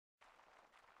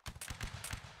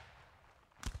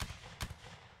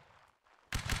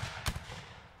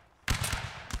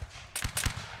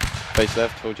Face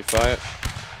left, hold your fire.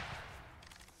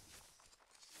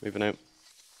 Moving out.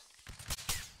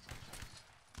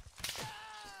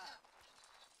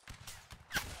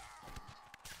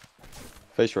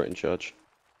 Face right in charge.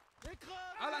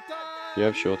 You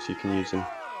have shorts, you can use them.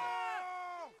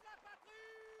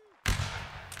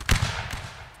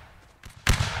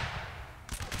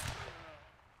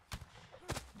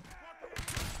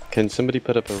 Can somebody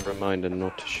put up a reminder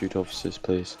not to shoot officers,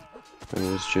 please? I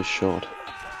was just shot.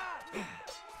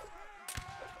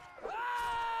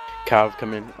 Cav,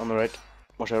 come in on the right.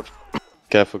 Watch out.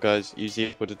 Careful, guys. Use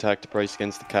the upward attack to brace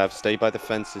against the cav. Stay by the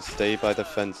fences. Stay by the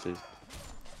fences.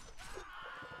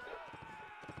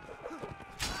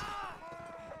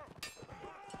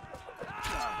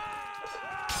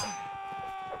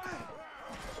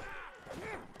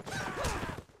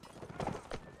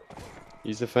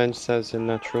 Use the fence as a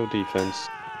natural defense.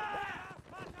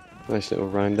 Nice little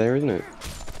rhyme there, isn't it?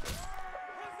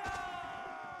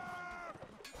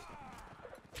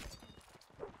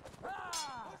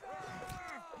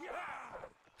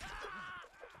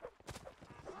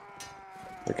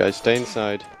 Right, guys, stay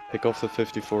inside. Pick off the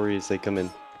 54E as they come in.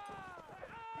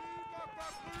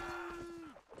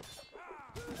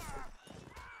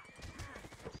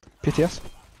 PTS?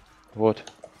 What?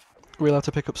 Are we allowed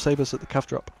to pick up sabers at the cav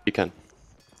drop? You can.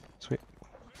 Sweet.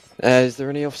 Is there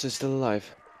any officers still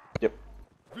alive? Yep.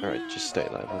 Alright, just stay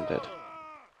alive, I'm dead.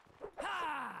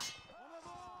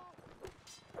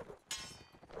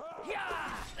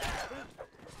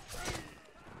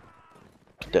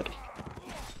 Dead.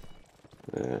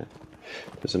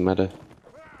 Doesn't matter.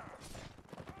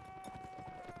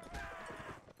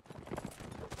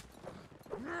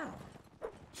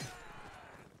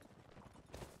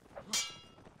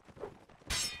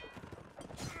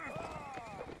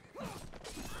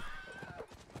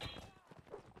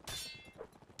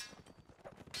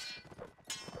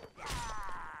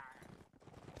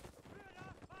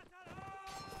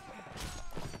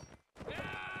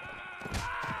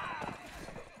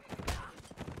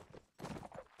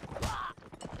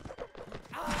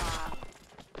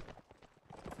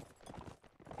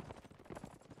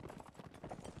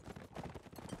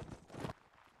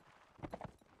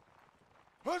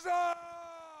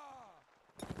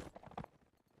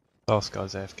 Last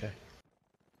guy's AFK.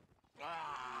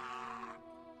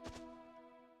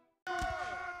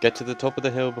 Get to the top of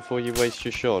the hill before you waste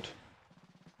your shot.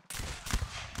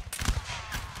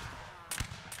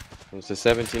 It's the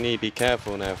 17E, be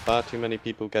careful now, far too many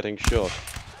people getting shot.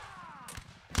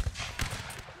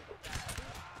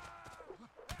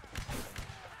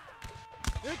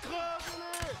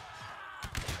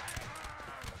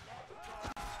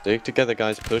 Stick together,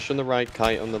 guys, push on the right,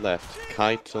 kite on the left.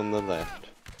 Kite on the left.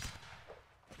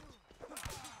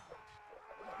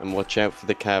 And watch out for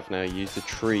the cav now, use the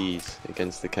trees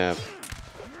against the cav.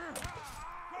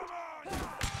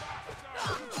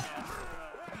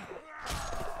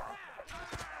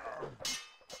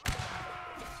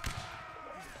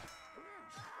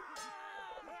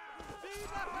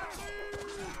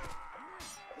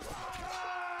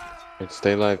 Right,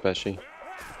 stay alive, Bashi.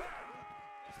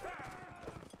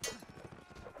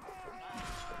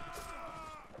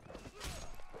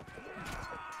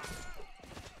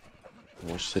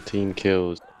 Watch the team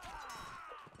kills.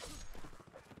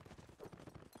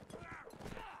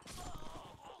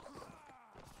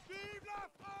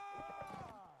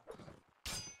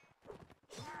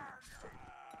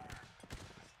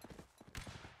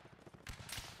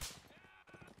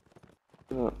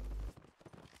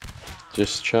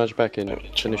 Just charge back in,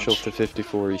 finish off the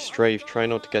 54E. Strafe, try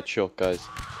not to get shot, guys.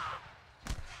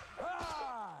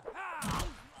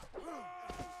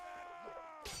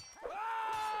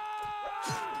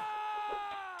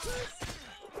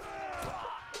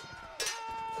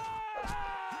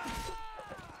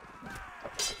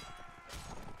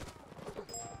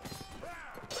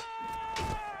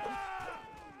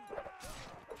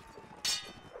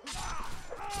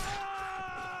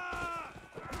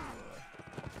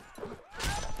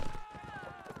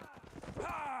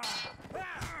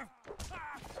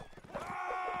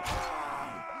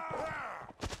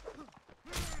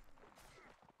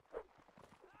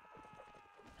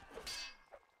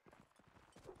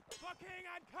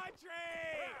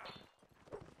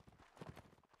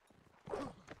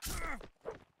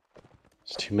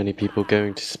 There's too many people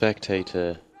going to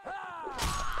spectator.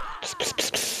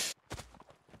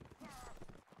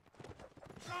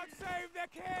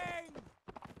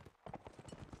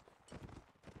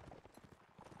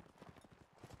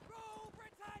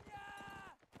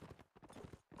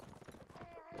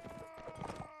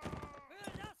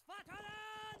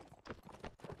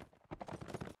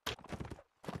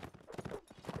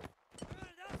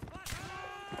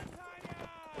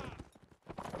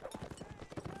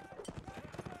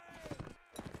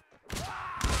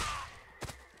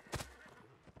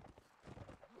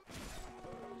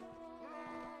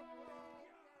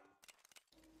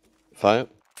 Fire.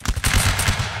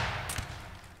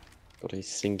 Got a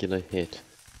singular hit.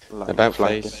 Like About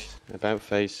flanking.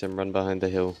 face, and run behind the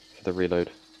hill for the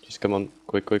reload. Just come on,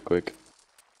 quick, quick, quick.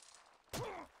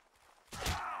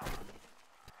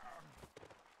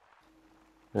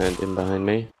 And in behind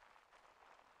me.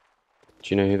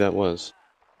 Do you know who that was?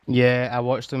 Yeah, I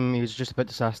watched him. He was just about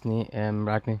to assassinate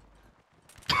Ragni.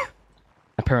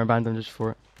 I permabanned him just for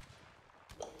it.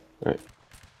 Right.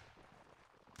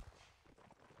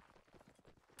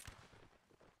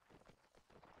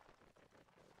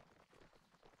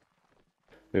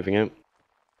 Moving out.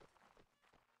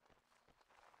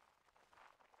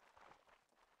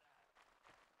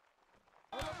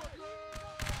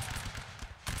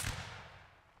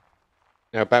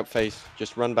 Now about face,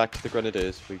 just run back to the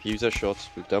grenadiers. We've used our shots,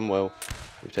 we've done well.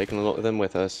 We've taken a lot of them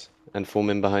with us. And form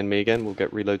in behind me again, we'll get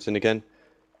reloads in again.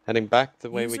 Heading back the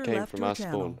way we User came left from your our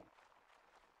channel.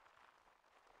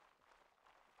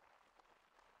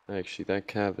 spawn. Actually, that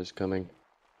cav is coming.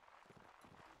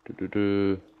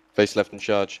 Doo-doo-doo. Face left and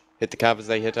charge. Hit the cav as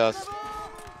they hit us.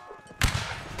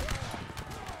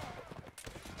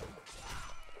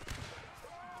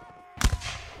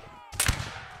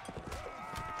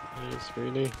 Yes,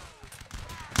 really?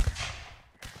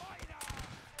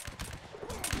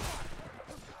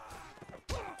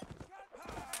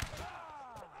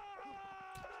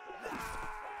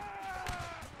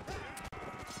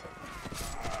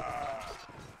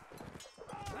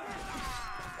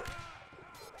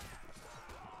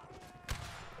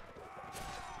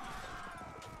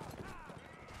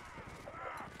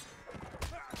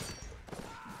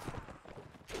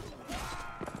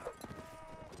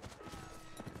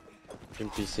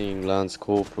 Simply seeing Lance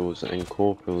Corporals and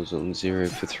Corporals on 0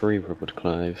 for 3, Robert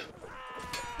Clive.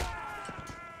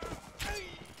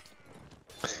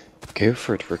 Go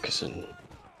for it, Rickerson.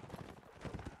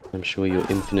 I'm sure your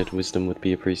infinite wisdom would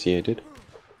be appreciated.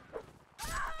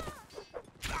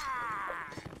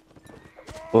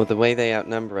 Well, the way they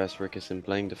outnumber us, Rickerson,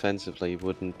 playing defensively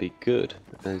wouldn't be good,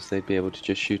 as they'd be able to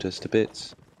just shoot us to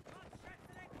bits.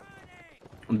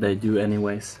 They do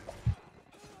anyways.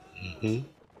 Mm-hmm.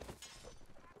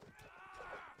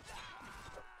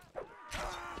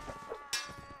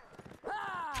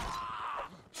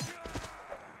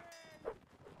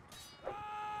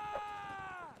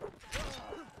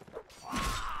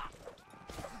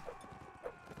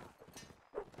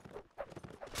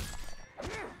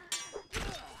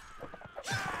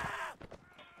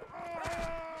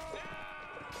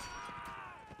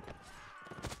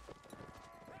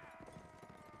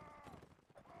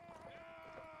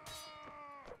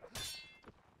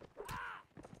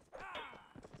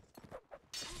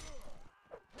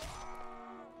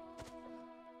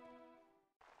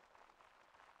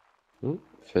 Oh,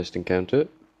 first encounter.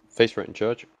 Face right in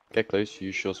charge. Get close,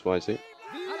 use shots wisely.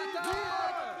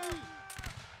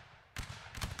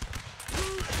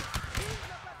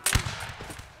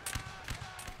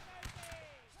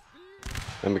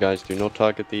 Remember guys, do not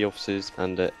target the officers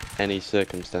under any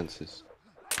circumstances.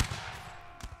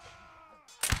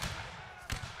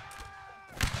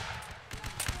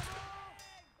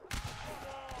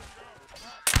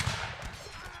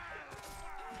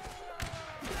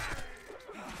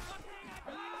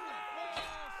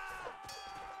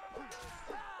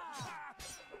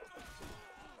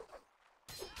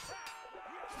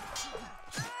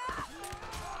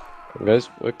 Come on, guys,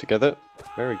 work together.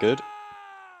 Very good.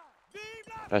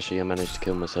 Actually, I managed to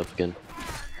kill myself again.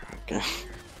 Okay.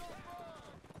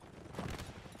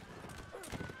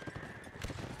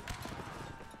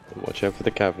 Watch out for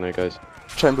the cav now, guys.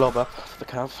 Try and blow up the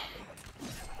cav.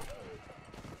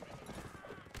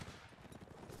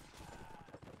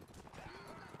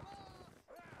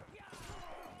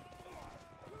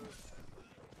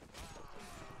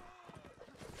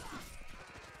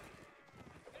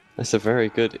 That's a very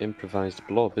good improvised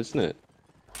blob, isn't it?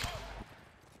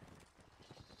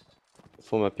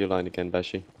 Form up your line again,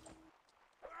 Bashi.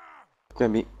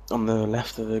 Gonna be on the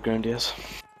left of the grenadiers.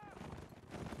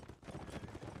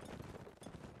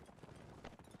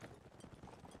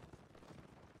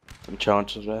 Some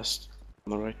charges rest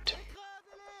on the right.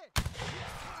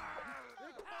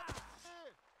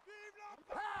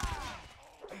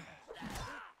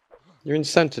 You're in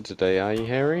center today, are you,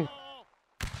 Harry?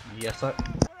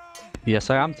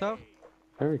 Yes, I am, sir.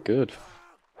 Very good.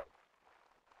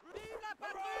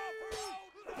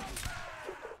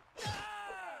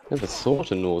 Never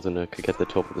thought a northerner could get the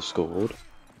top of the scoreboard.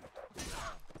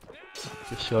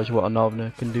 Just shows you what a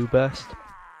northerner can do best.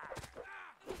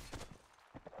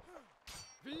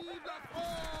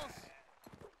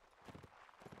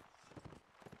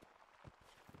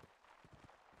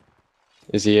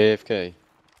 Is he AFK?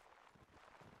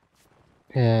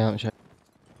 Yeah, let me check.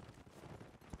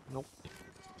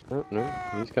 Oh, no,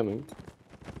 he's coming.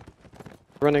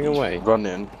 Running away.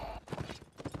 Running.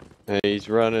 He's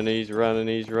running, he's running,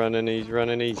 he's running, he's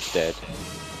running, he's dead.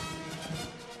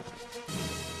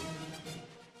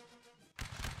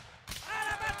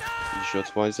 You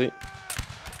shots wisely.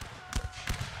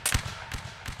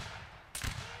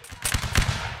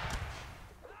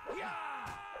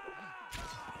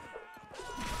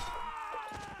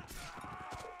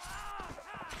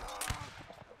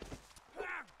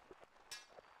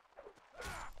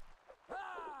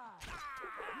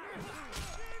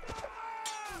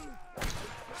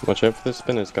 Watch out for the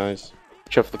spinners, guys.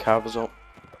 Check for the cav as well.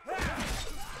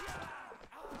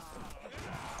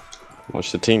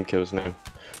 Watch the team kills now.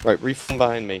 Right, reform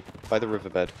behind me. By the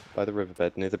riverbed. By the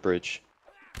riverbed, near the bridge.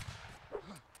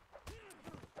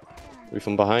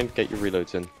 Reform behind, get your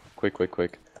reloads in. Quick, quick,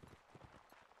 quick.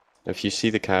 If you see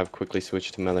the cav, quickly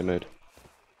switch to melee mode.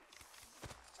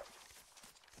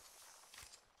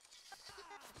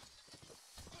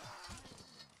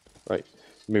 Right,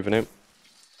 moving out.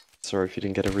 Sorry if you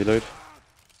didn't get a reload.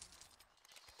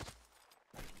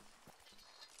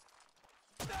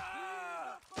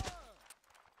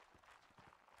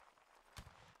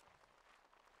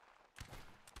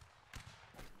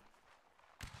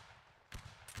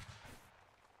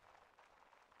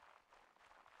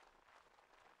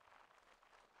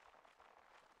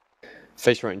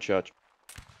 Face right in charge.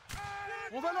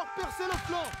 On va leur percer le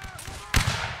flanc.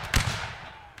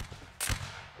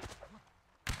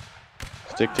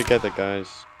 Stick together, guys.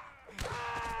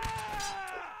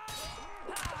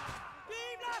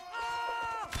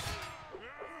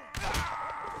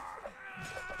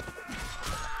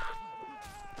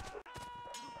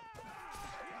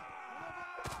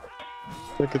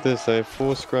 Look at this, I have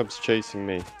 4 scrubs chasing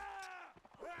me.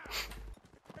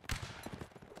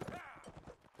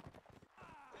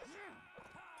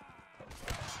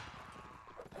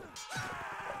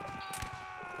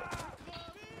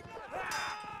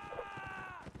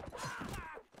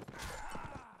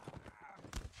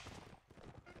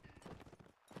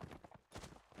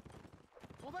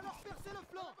 On va leur percer le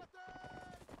flanc.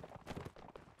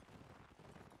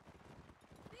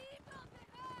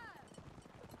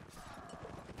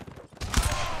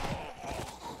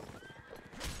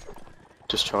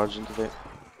 Just charge into it.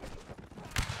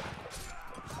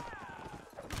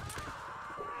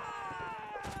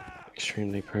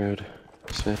 Extremely proud.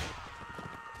 Smith.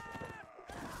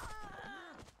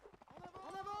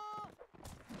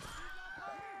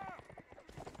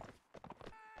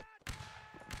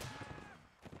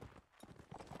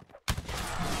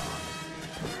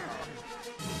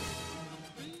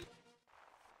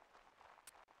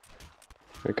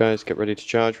 Right, guys, get ready to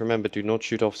charge. Remember, do not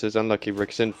shoot officers. Unlucky,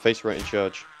 Rickson. Face right in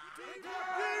charge.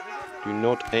 Do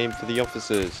not aim for the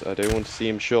officers. I don't want to see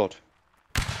him shot.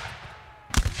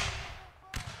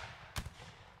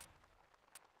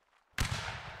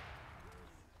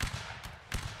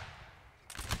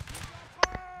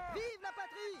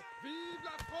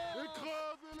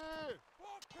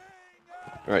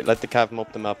 Alright, let the cav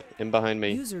mop them up. In behind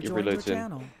me. User Get joined your reloads in.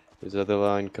 channel. There's other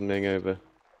line coming over.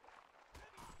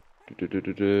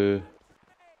 Do-do-do-do-do.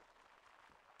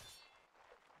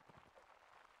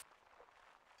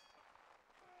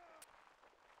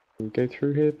 Can you go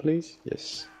through here, please?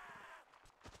 Yes.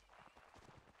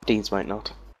 Deans might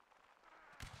not.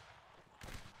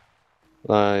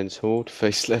 Lines, hold,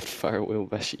 face left, fire wheel,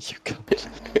 Bashi, you can't.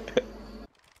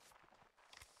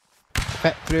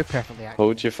 Fit through perfectly, actually.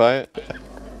 Hold your fire.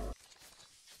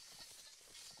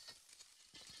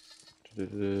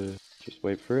 Just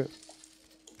wait for it.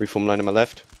 Reform line on my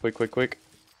left. Quick, quick, quick.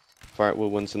 Fire at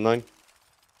wheel 1's in line.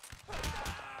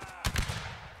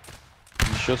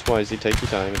 Just wisely, take your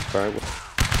time, it's fire at wheel.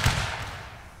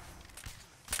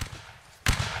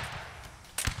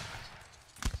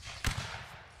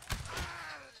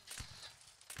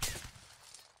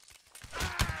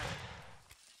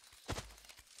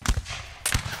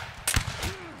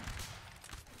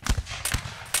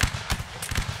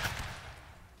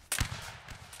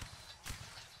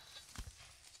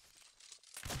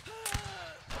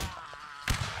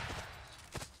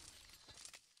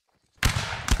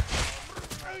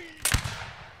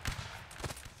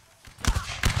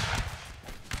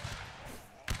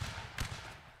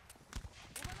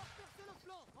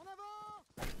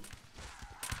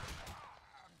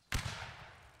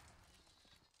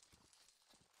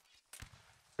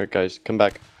 Alright guys, come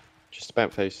back. Just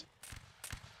about face.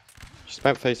 Just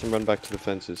about face and run back to the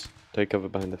fences. Take cover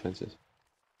behind the fences.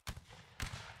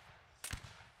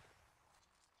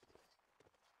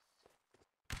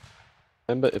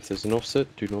 Remember, if there's an offset,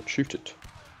 do not shoot it.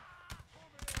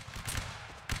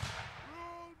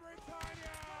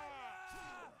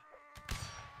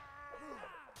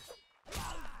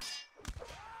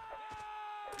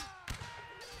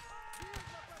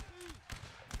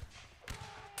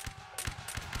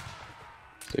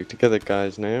 Stick together,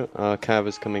 guys, now. Our cav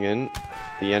is coming in.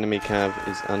 The enemy cav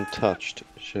is untouched,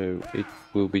 so it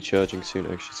will be charging soon.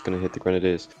 Actually, it's going to hit the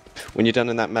grenadiers. When you're done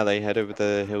in that melee, head over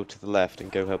the hill to the left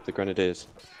and go help the grenadiers.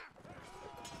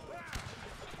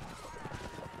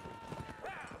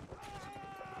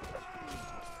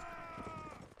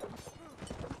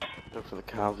 Go for the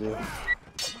cavalry.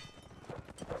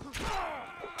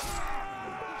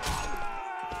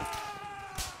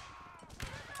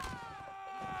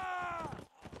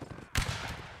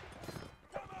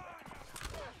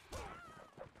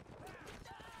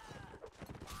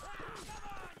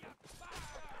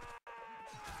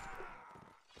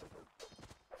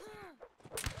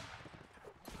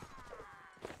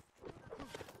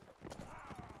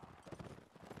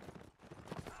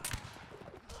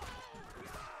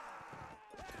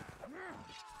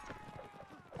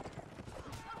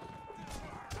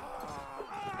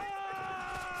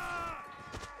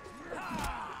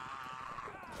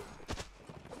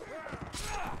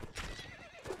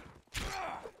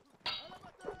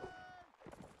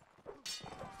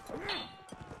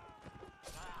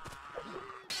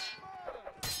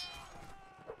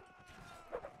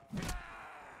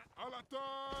 À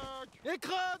l'attaque!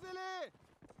 Écrasez-les!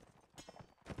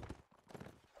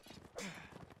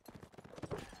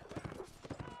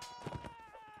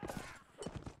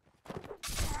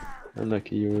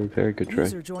 Unlucky, you were a very good try.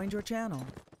 User joined your channel.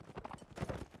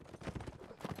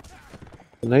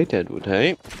 Late Edward,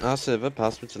 hey? Our server,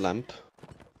 password's a lamp.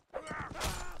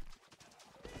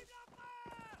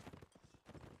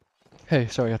 Hey,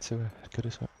 sorry, I had to go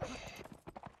this way.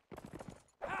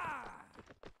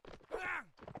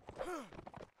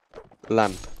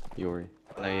 Lamp, Yuri.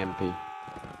 L-A-M-P. À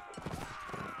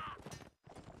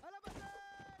la bataille!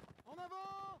 En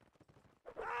avant!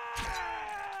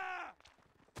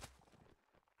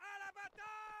 À la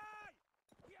bataille!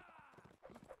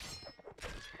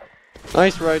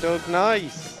 Nice, Rydog,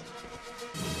 nice!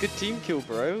 Good team kill,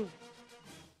 bro.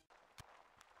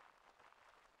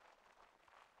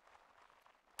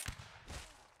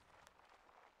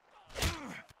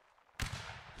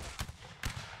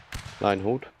 Line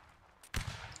hold.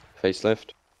 Face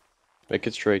left. Make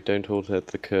it straight, don't hold at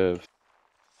the curve.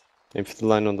 Aim for the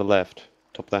line on the left.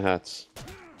 Top of the hats.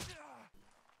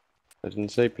 I didn't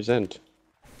say present.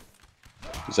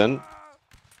 Present.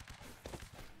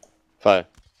 Fire.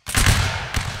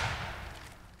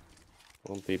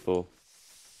 One people.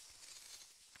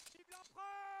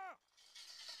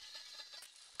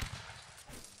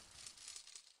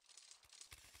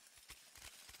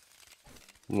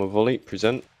 One more volley,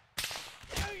 present.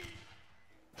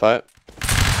 Fire.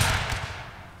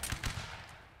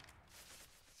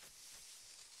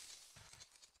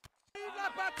 La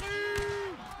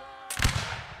patrie!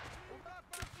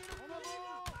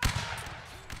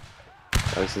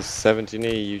 This is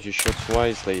 70E, use your shots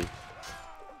wisely.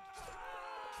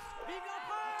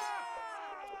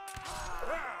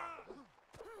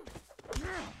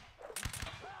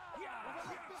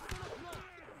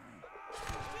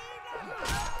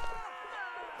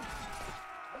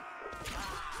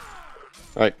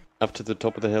 Right, up to the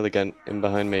top of the hill again, in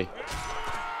behind me.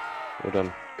 Well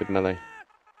done, good melee.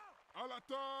 À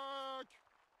l'attaque!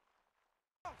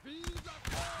 Vive la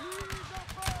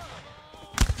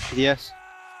France! Yes.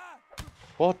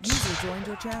 What? User joined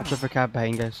your channel. Watch out for cab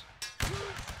behind, guys.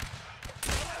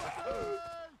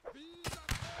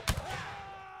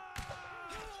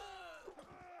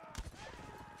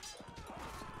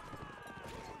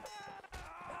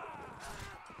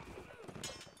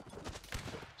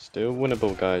 Still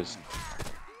winnable, guys.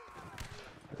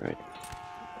 Right.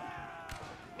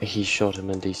 He shot him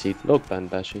and DC'd. Log ban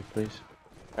Bashi, please.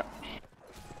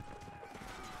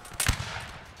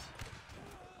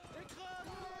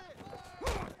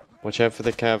 Watch out for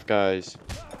the cav, guys.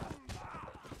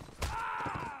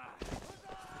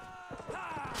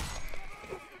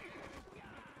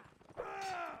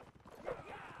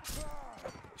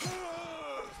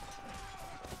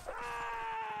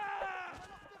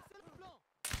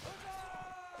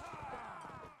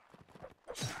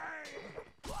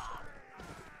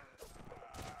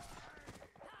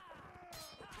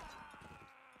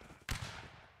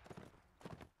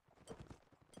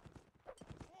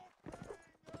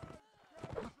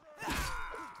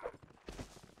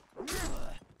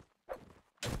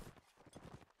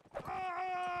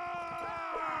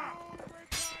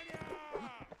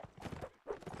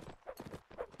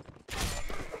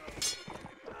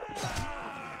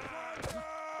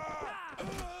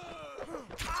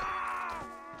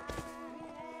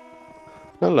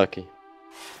 Unlucky.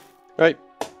 Right,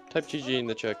 type GG in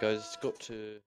the chat, guys. It's got to...